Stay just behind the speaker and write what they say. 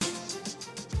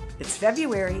It's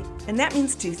February, and that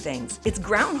means two things. It's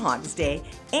Groundhog's Day,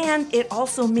 and it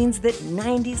also means that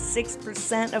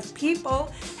 96% of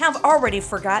people have already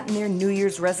forgotten their New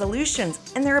Year's resolutions,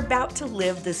 and they're about to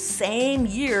live the same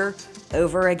year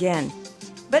over again.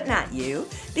 But not you,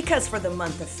 because for the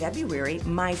month of February,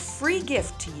 my free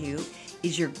gift to you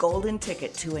is your golden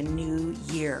ticket to a new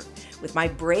year. With my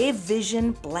Brave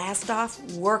Vision Blast Off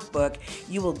workbook,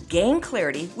 you will gain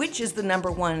clarity, which is the number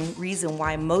one reason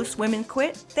why most women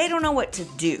quit. They don't know what to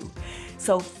do.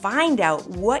 So find out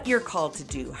what you're called to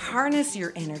do, harness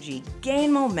your energy,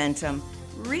 gain momentum,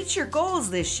 reach your goals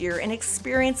this year, and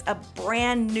experience a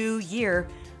brand new year,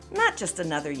 not just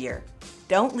another year.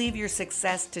 Don't leave your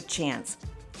success to chance.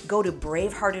 Go to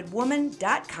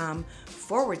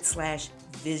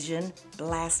braveheartedwoman.com/Vision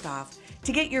Blast Off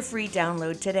to get your free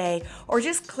download today, or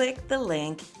just click the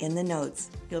link in the notes.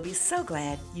 You'll be so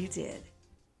glad you did.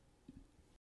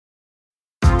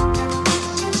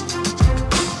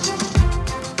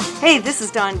 Hey, this is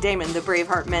Dawn Damon, the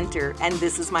Braveheart Mentor, and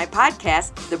this is my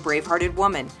podcast, The Bravehearted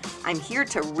Woman. I'm here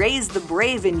to raise the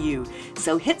brave in you,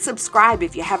 so hit subscribe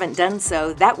if you haven't done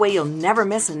so. That way you'll never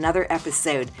miss another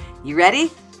episode. You ready?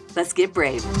 Let's get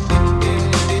brave.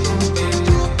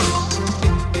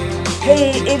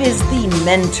 Hey, it is the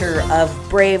mentor of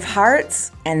Brave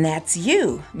Hearts, and that's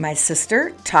you, my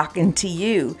sister, talking to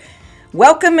you.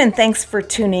 Welcome and thanks for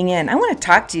tuning in. I want to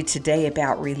talk to you today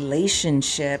about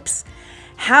relationships,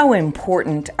 how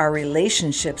important our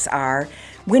relationships are.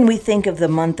 When we think of the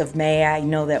month of May, I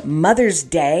know that Mother's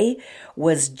Day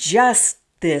was just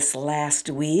this last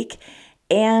week,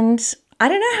 and I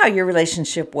don't know how your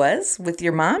relationship was with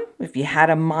your mom. If you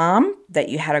had a mom that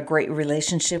you had a great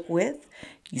relationship with,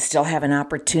 you still have an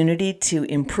opportunity to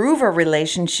improve a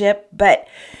relationship, but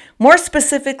more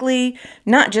specifically,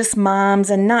 not just moms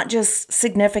and not just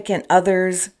significant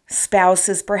others,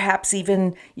 spouses, perhaps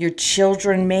even your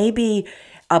children, maybe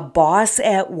a boss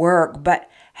at work, but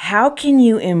how can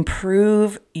you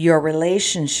improve your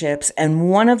relationships?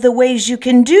 And one of the ways you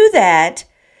can do that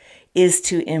is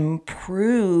to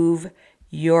improve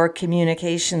your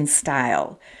communication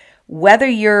style. Whether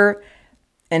you're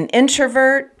an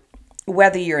introvert,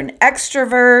 whether you're an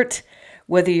extrovert,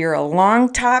 whether you're a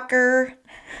long talker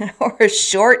or a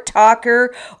short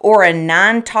talker or a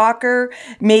non-talker,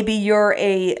 maybe you're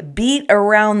a beat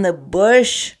around the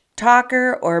bush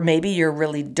talker, or maybe you're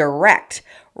really direct,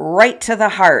 right to the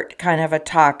heart kind of a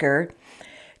talker.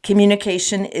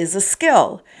 Communication is a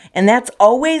skill, and that's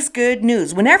always good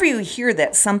news. Whenever you hear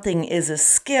that something is a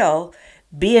skill,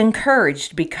 be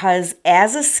encouraged, because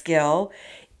as a skill,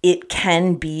 it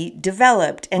can be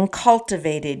developed and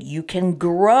cultivated. You can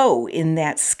grow in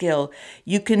that skill.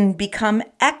 You can become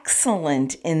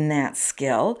excellent in that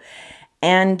skill.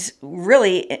 And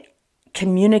really,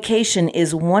 communication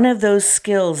is one of those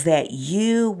skills that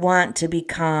you want to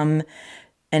become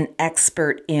an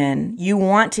expert in. You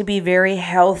want to be very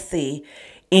healthy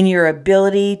in your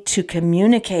ability to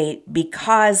communicate,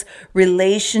 because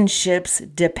relationships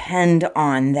depend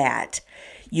on that.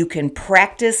 You can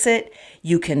practice it,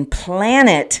 you can plan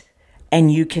it,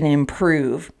 and you can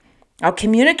improve. Now,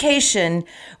 communication,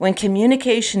 when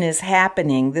communication is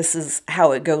happening, this is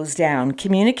how it goes down.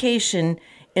 Communication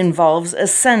involves a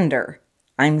sender.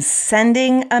 I'm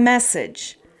sending a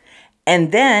message.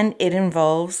 And then it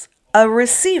involves a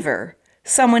receiver.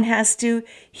 Someone has to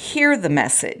hear the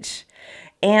message.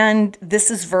 And this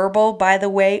is verbal, by the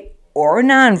way, or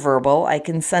nonverbal. I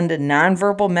can send a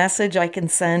nonverbal message. I can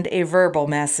send a verbal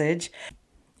message.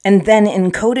 And then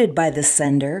encoded by the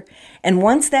sender. And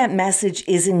once that message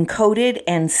is encoded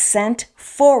and sent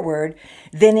forward,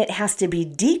 then it has to be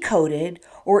decoded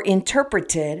or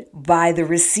interpreted by the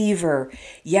receiver.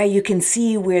 Yeah, you can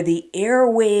see where the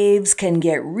airwaves can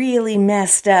get really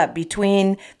messed up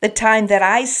between the time that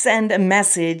I send a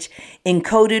message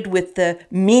encoded with the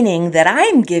meaning that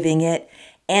I'm giving it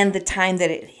and the time that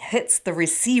it hits the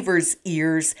receiver's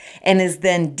ears and is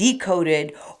then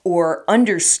decoded or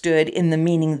understood in the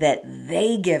meaning that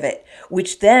they give it,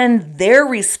 which then their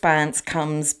response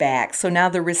comes back. So now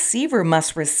the receiver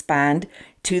must respond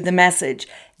to the message.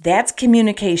 That's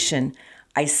communication.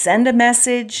 I send a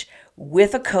message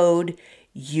with a code,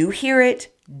 you hear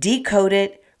it, decode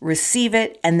it, receive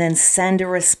it, and then send a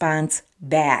response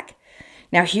back.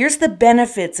 Now, here's the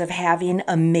benefits of having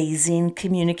amazing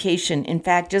communication. In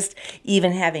fact, just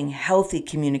even having healthy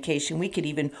communication. We could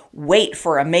even wait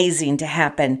for amazing to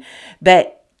happen.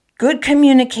 But good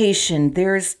communication,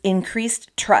 there's increased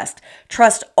trust.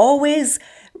 Trust always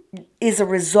is a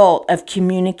result of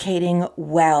communicating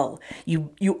well.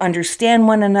 You understand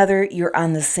one another, you're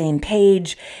on the same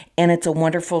page, and it's a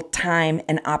wonderful time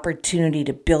and opportunity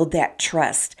to build that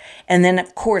trust. And then,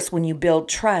 of course, when you build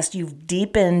trust, you've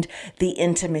deepened the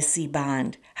intimacy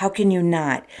bond. How can you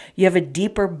not? You have a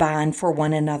deeper bond for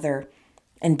one another.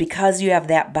 And because you have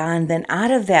that bond, then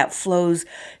out of that flows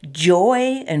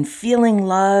joy and feeling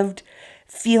loved,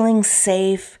 feeling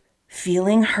safe,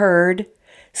 feeling heard.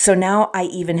 So now I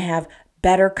even have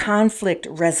better conflict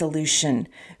resolution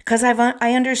because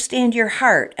I understand your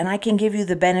heart and I can give you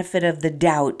the benefit of the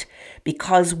doubt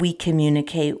because we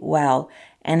communicate well.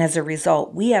 And as a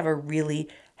result, we have a really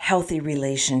healthy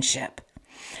relationship.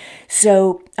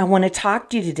 So I want to talk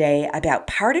to you today about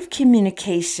part of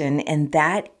communication, and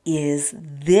that is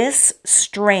this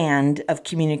strand of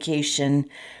communication,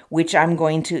 which I'm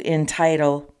going to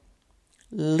entitle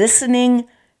Listening.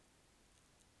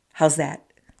 How's that?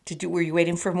 Were you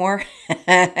waiting for more?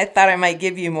 I thought I might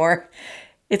give you more.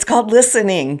 It's called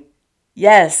listening.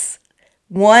 Yes.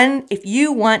 If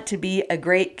you want to be a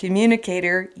great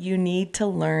communicator, you need to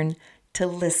learn to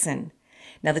listen.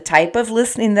 Now, the type of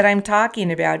listening that I'm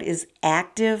talking about is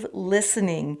active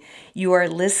listening. You are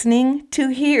listening to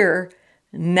hear,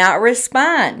 not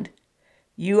respond.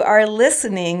 You are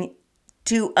listening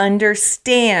to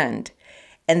understand.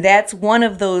 And that's one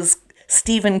of those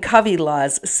Stephen Covey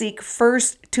laws. Seek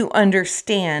first to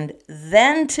understand,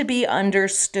 then to be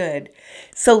understood.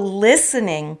 So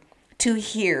listening to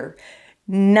hear,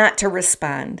 not to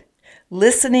respond.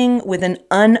 Listening with an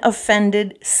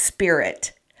unoffended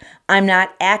spirit. I'm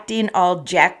not acting all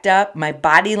jacked up. My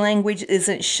body language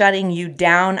isn't shutting you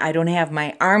down. I don't have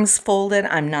my arms folded.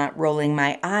 I'm not rolling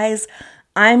my eyes.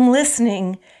 I'm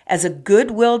listening as a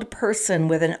good-willed person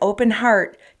with an open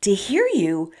heart to hear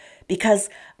you because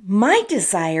my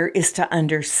desire is to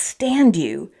understand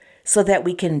you so that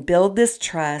we can build this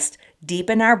trust,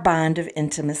 deepen our bond of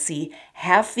intimacy,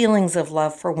 have feelings of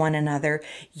love for one another.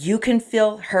 You can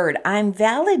feel heard. I'm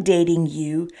validating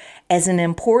you as an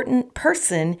important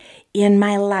person in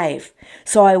my life.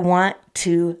 So I want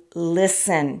to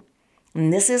listen.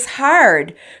 And this is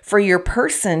hard for your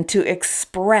person to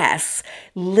express,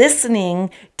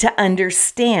 listening to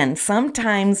understand.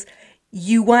 Sometimes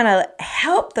you want to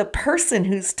help the person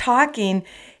who's talking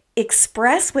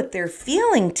express what they're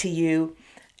feeling to you.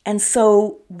 And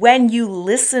so when you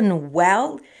listen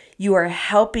well, you are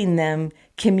helping them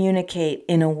communicate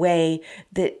in a way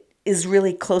that is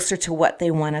really closer to what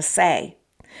they want to say.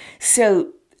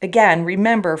 So again,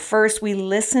 remember, first we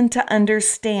listen to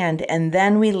understand, and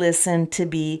then we listen to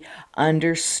be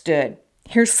understood.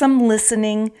 Here's some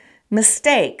listening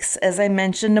mistakes, as I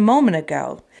mentioned a moment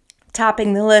ago.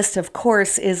 Topping the list, of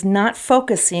course, is not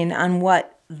focusing on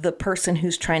what the person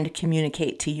who's trying to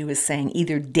communicate to you is saying,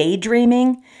 either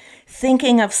daydreaming,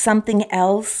 thinking of something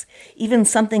else, even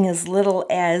something as little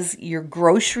as your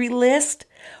grocery list,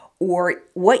 or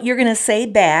what you're going to say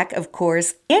back, of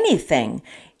course, anything.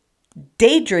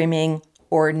 Daydreaming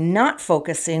or not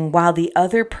focusing while the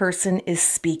other person is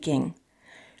speaking.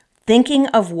 Thinking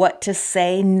of what to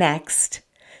say next.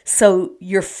 So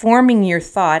you're forming your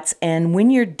thoughts, and when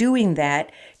you're doing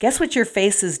that, guess what your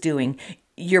face is doing?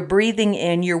 You're breathing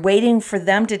in, you're waiting for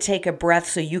them to take a breath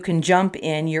so you can jump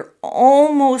in. You're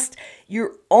almost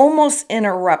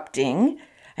interrupting.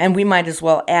 And we might as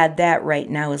well add that right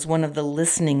now as one of the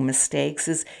listening mistakes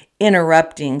is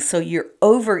interrupting. So you're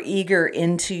overeager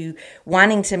into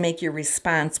wanting to make your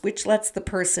response, which lets the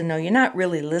person know you're not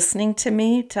really listening to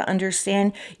me to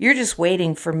understand. You're just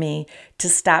waiting for me to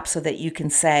stop so that you can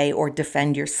say or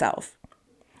defend yourself.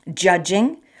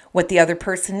 Judging what the other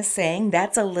person is saying,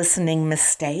 that's a listening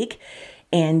mistake.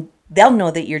 And they'll know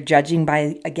that you're judging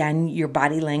by, again, your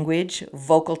body language,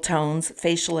 vocal tones,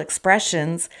 facial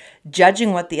expressions,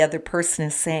 judging what the other person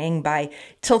is saying by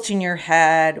tilting your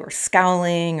head or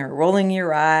scowling or rolling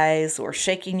your eyes or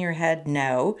shaking your head.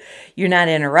 No, you're not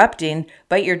interrupting,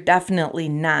 but you're definitely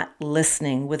not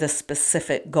listening with a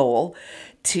specific goal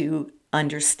to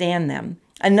understand them.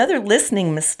 Another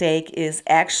listening mistake is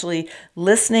actually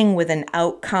listening with an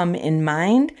outcome in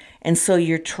mind. And so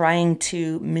you're trying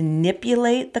to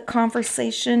manipulate the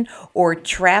conversation or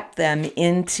trap them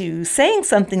into saying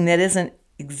something that isn't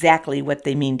exactly what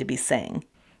they mean to be saying.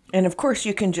 And of course,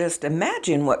 you can just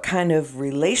imagine what kind of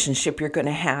relationship you're going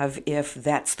to have if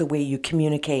that's the way you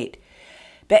communicate.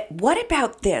 But what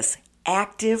about this?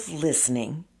 Active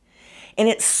listening. And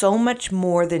it's so much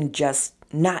more than just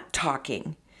not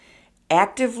talking.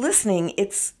 Active listening,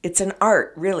 it's an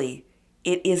art, really.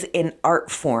 It is an art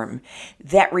form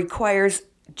that requires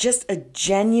just a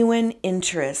genuine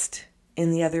interest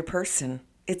in the other person.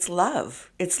 It's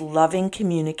love. It's loving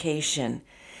communication.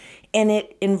 And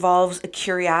it involves a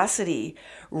curiosity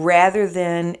rather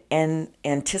than an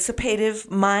anticipative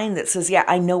mind that says, yeah,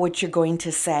 I know what you're going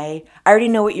to say. I already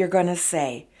know what you're going to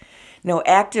say. No,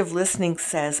 active listening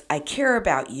says, I care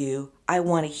about you. I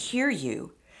want to hear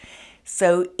you.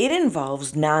 So it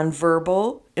involves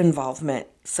nonverbal involvement.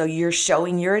 So you're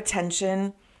showing your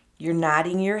attention, you're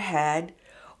nodding your head,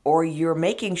 or you're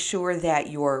making sure that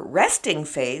your resting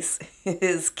face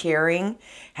is caring,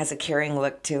 has a caring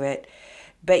look to it,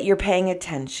 but you're paying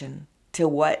attention to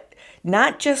what,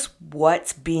 not just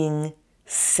what's being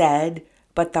said,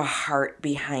 but the heart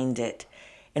behind it.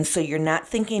 And so you're not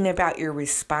thinking about your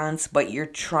response, but you're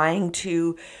trying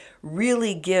to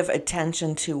really give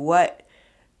attention to what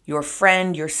your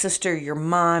friend, your sister, your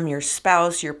mom, your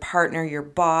spouse, your partner, your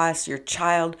boss, your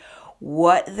child,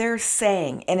 what they're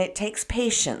saying. And it takes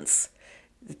patience.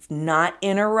 It's not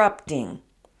interrupting,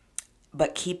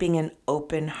 but keeping an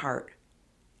open heart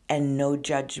and no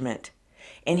judgment.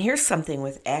 And here's something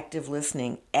with active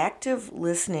listening. Active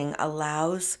listening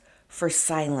allows for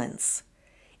silence.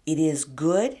 It is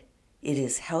good, it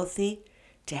is healthy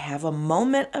to have a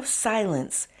moment of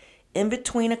silence in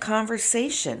between a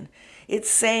conversation. It's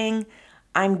saying,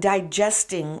 I'm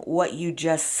digesting what you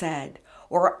just said,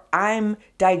 or I'm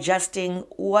digesting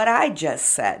what I just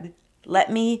said.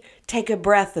 Let me take a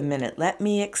breath a minute. Let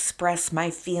me express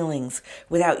my feelings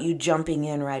without you jumping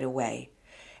in right away.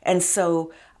 And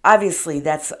so obviously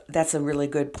that's a really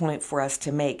good point for us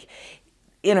to make.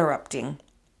 Interrupting.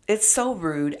 It's so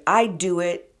rude. I do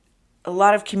it. A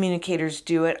lot of communicators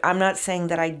do it. I'm not saying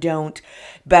that I don't,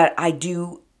 but I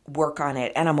do work on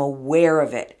it and I'm aware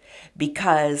of it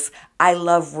because I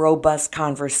love robust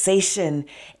conversation,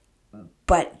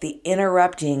 but the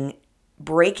interrupting,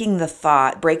 breaking the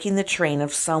thought, breaking the train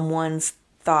of someone's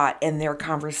thought and their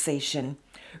conversation,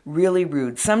 really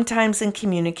rude. Sometimes in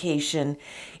communication,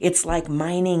 it's like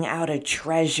mining out a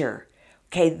treasure.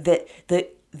 Okay,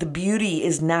 the beauty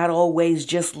is not always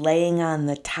just laying on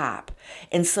the top.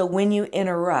 And so when you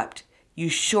interrupt, you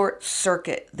short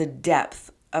circuit the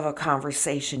depth of a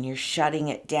conversation. You're shutting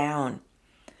it down.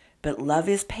 But love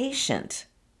is patient.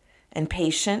 And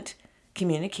patient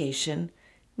communication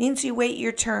means you wait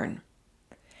your turn.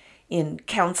 In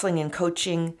counseling and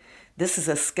coaching, this is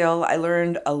a skill I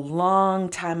learned a long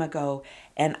time ago.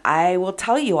 And I will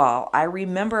tell you all, I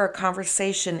remember a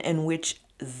conversation in which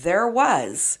there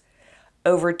was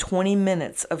over 20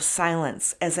 minutes of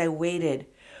silence as I waited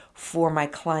for my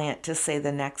client to say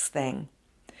the next thing.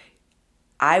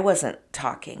 I wasn't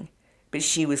talking, but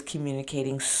she was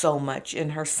communicating so much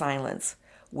in her silence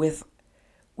with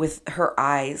her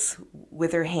eyes,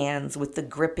 with her hands, with the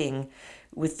gripping,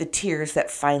 with the tears that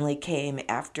finally came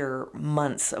after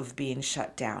months of being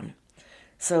shut down.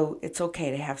 So it's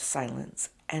okay to have silence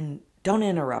and don't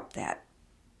interrupt that.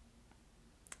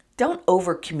 Don't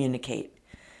over communicate.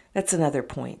 That's another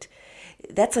point.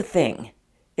 That's a thing.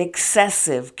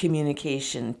 Excessive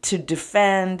communication to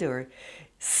defend or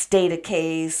state a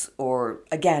case or,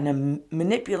 again,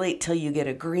 manipulate till you get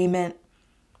agreement.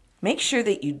 Make sure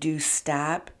that you do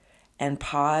stop and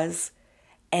pause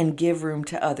and give room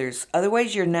to others.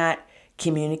 Otherwise, you're not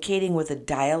communicating with a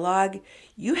dialogue.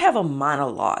 You have a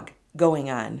monologue going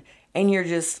on and you're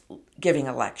just giving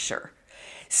a lecture.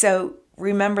 So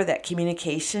remember that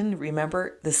communication,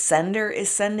 remember the sender is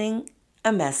sending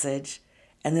a message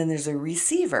and then there's a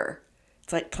receiver.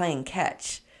 It's like playing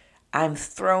catch. I'm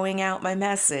throwing out my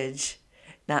message,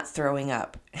 not throwing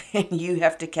up. And you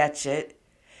have to catch it,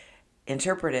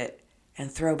 interpret it, and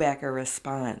throw back a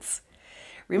response.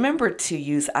 Remember to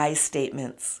use I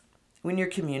statements when you're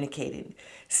communicating.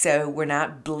 So we're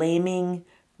not blaming,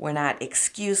 we're not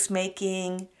excuse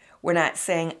making, we're not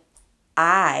saying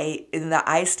I in the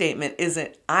I statement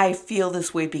isn't I feel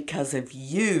this way because of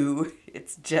you.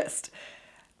 It's just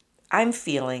I'm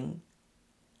feeling,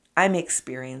 I'm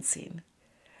experiencing,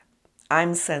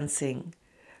 I'm sensing.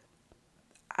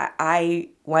 I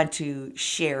want to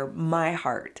share my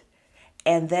heart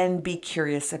and then be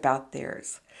curious about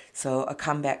theirs. So a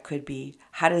comeback could be,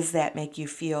 how does that make you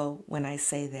feel when I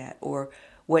say that? Or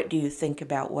what do you think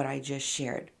about what I just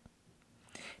shared?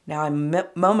 Now, a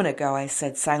moment ago, I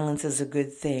said silence is a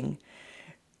good thing,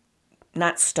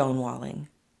 not stonewalling,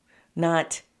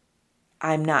 not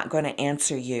I'm not going to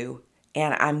answer you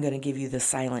and I'm going to give you the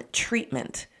silent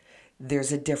treatment.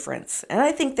 There's a difference. And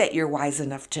I think that you're wise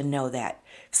enough to know that.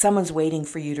 If someone's waiting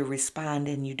for you to respond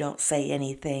and you don't say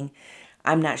anything,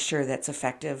 I'm not sure that's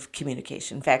effective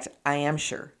communication. In fact, I am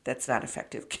sure that's not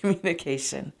effective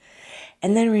communication.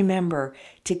 And then remember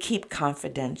to keep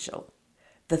confidential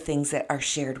the things that are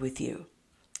shared with you.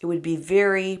 it would be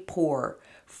very poor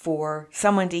for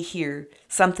someone to hear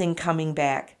something coming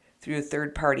back through a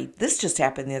third party. This just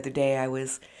happened the other day. I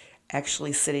was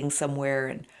actually sitting somewhere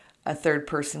and a third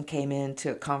person came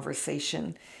into a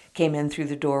conversation, came in through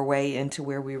the doorway into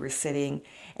where we were sitting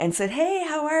and said, "Hey,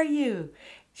 how are you?"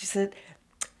 She said,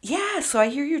 "Yeah, so I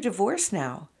hear you're divorced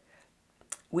now,"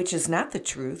 which is not the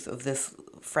truth of this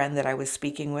friend that I was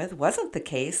speaking with, wasn't the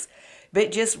case,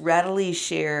 but just readily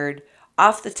shared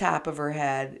off the top of her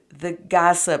head the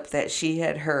gossip that she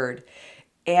had heard.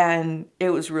 And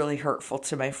it was really hurtful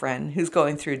to my friend who's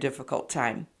going through a difficult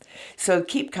time. So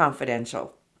keep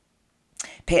confidential.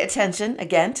 Pay attention,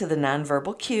 again, to the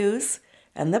nonverbal cues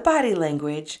and the body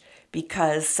language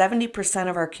because 70%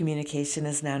 of our communication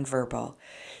is nonverbal.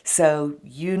 So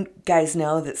you guys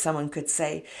know that someone could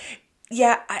say,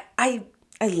 "Yeah, I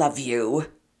love you."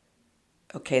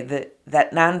 Okay,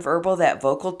 that nonverbal, that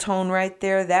vocal tone right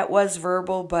there, that was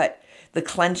verbal, but the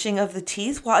clenching of the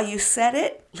teeth while you said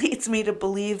it leads me to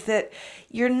believe that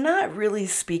you're not really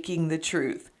speaking the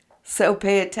truth. So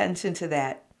pay attention to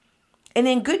that. And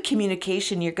in good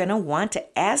communication, you're going to want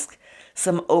to ask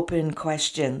some open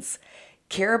questions.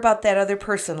 Care about that other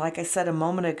person. Like I said a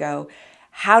moment ago,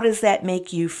 how does that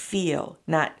make you feel?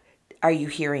 Not, are you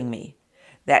hearing me?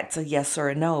 That's a yes or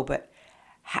a no, but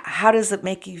how does it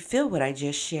make you feel what I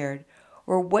just shared?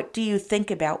 Or what do you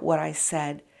think about what I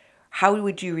said? How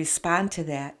would you respond to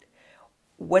that?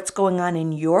 What's going on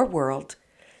in your world?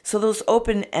 So those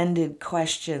open-ended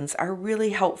questions are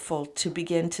really helpful to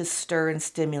begin to stir and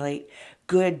stimulate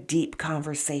good, deep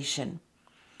conversation.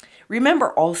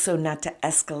 Remember also not to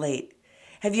escalate.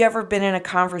 Have you ever been in a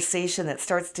conversation that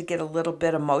starts to get a little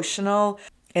bit emotional?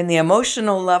 And the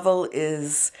emotional level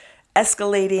is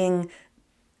escalating,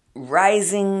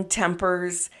 rising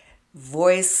tempers,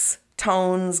 voice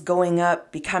tones going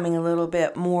up, becoming a little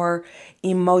bit more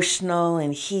emotional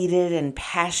and heated and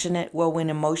passionate. Well, when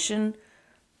emotion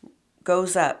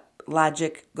goes up,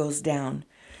 logic goes down.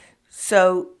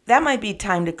 So that might be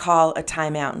time to call a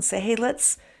timeout and say, "Hey,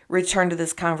 let's return to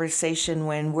this conversation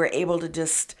when we're able to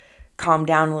just calm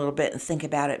down a little bit and think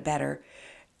about it better."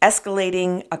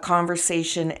 Escalating a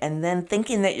conversation and then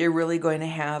thinking that you're really going to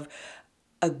have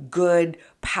a good,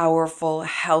 powerful,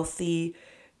 healthy,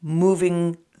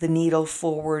 moving the needle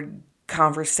forward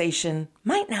conversation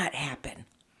might not happen.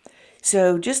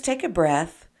 So just take a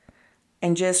breath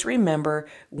and just remember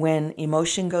when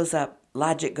emotion goes up,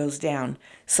 logic goes down.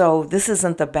 So this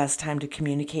isn't the best time to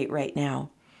communicate right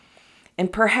now.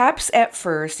 And perhaps at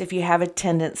first, if you have a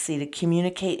tendency to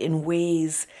communicate in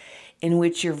ways in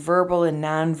which your verbal and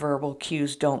nonverbal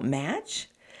cues don't match,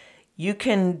 you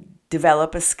can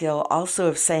develop a skill also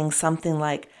of saying something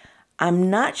like, "I'm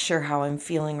not sure how I'm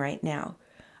feeling right now.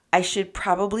 I should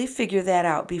probably figure that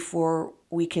out before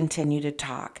we continue to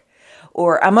talk."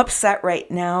 Or, "I'm upset right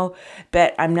now,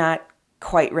 but I'm not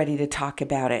quite ready to talk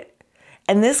about it."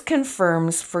 And this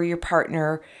confirms for your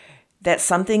partner that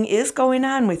something is going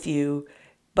on with you,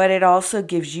 but it also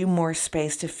gives you more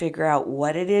space to figure out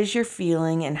what it is you're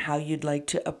feeling and how you'd like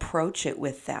to approach it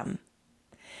with them.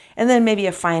 And then maybe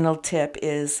a final tip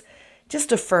is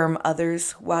just affirm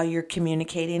others while you're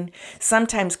communicating.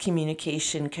 Sometimes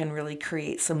communication can really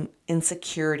create some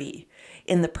insecurity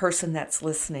in the person that's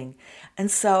listening.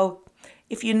 And so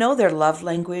if you know their love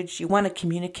language, you want to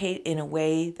communicate in a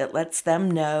way that lets them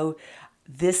know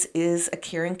this is a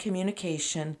caring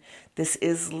communication, this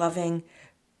is loving,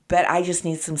 but I just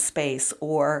need some space,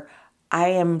 or I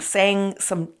am saying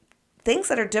some things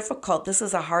that are difficult. This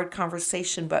is a hard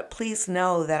conversation, but please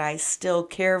know that I still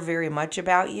care very much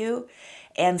about you.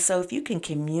 And so if you can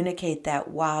communicate that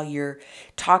while you're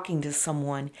talking to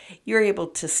someone, you're able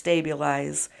to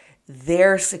stabilize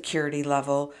their security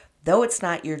level. Though it's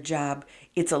not your job,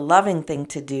 it's a loving thing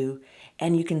to do,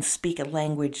 and you can speak a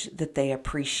language that they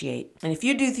appreciate. And if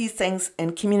you do these things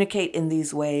and communicate in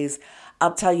these ways,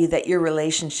 I'll tell you that your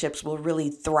relationships will really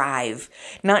thrive,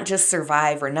 not just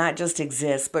survive or not just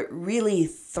exist, but really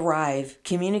thrive.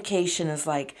 Communication is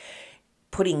like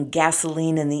putting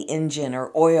gasoline in the engine,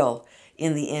 or oil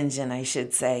in the engine, I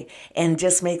should say, and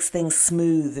just makes things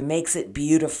smooth, and makes it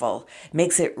beautiful,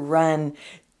 makes it run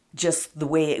just the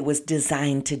way it was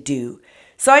designed to do.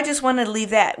 So I just want to leave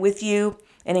that with you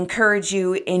and encourage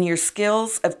you in your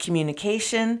skills of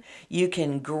communication. You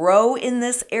can grow in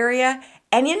this area,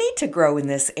 and you need to grow in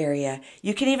this area.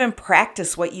 You can even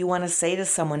practice what you want to say to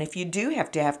someone if you do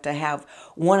have to have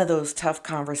one of those tough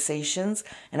conversations.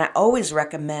 And I always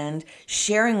recommend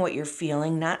sharing what you're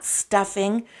feeling, not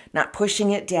stuffing, not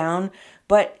pushing it down,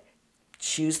 but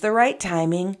choose the right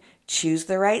timing, choose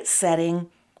the right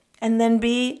setting, and then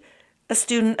be a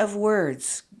student of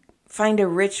words. Find a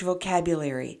rich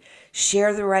vocabulary.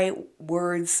 Share the right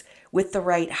words with the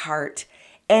right heart.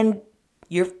 And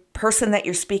your person that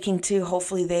you're speaking to,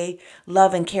 hopefully they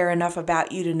love and care enough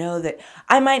about you to know that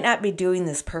I might not be doing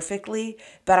this perfectly,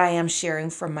 but I am sharing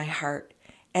from my heart.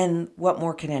 And what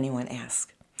more can anyone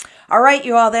ask? All right,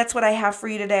 you all, that's what I have for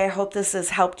you today. I hope this has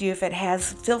helped you. If it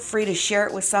has, feel free to share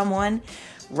it with someone,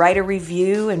 write a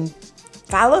review, and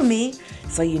follow me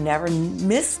so you never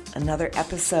miss another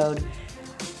episode.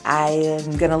 I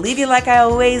am going to leave you like I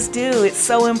always do. It's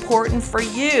so important for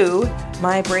you,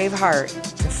 my brave heart,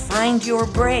 to find your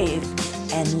brave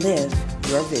and live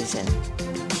your vision.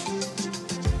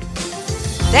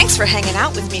 Thanks for hanging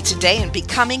out with me today and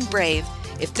becoming brave.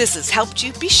 If this has helped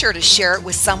you, be sure to share it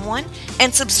with someone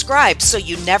and subscribe so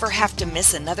you never have to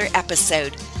miss another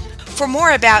episode. For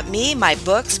more about me, my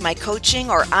books, my coaching,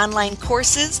 or online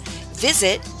courses,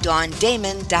 visit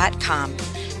DawnDamon.com.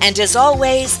 And as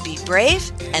always, be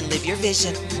brave and live your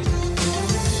vision.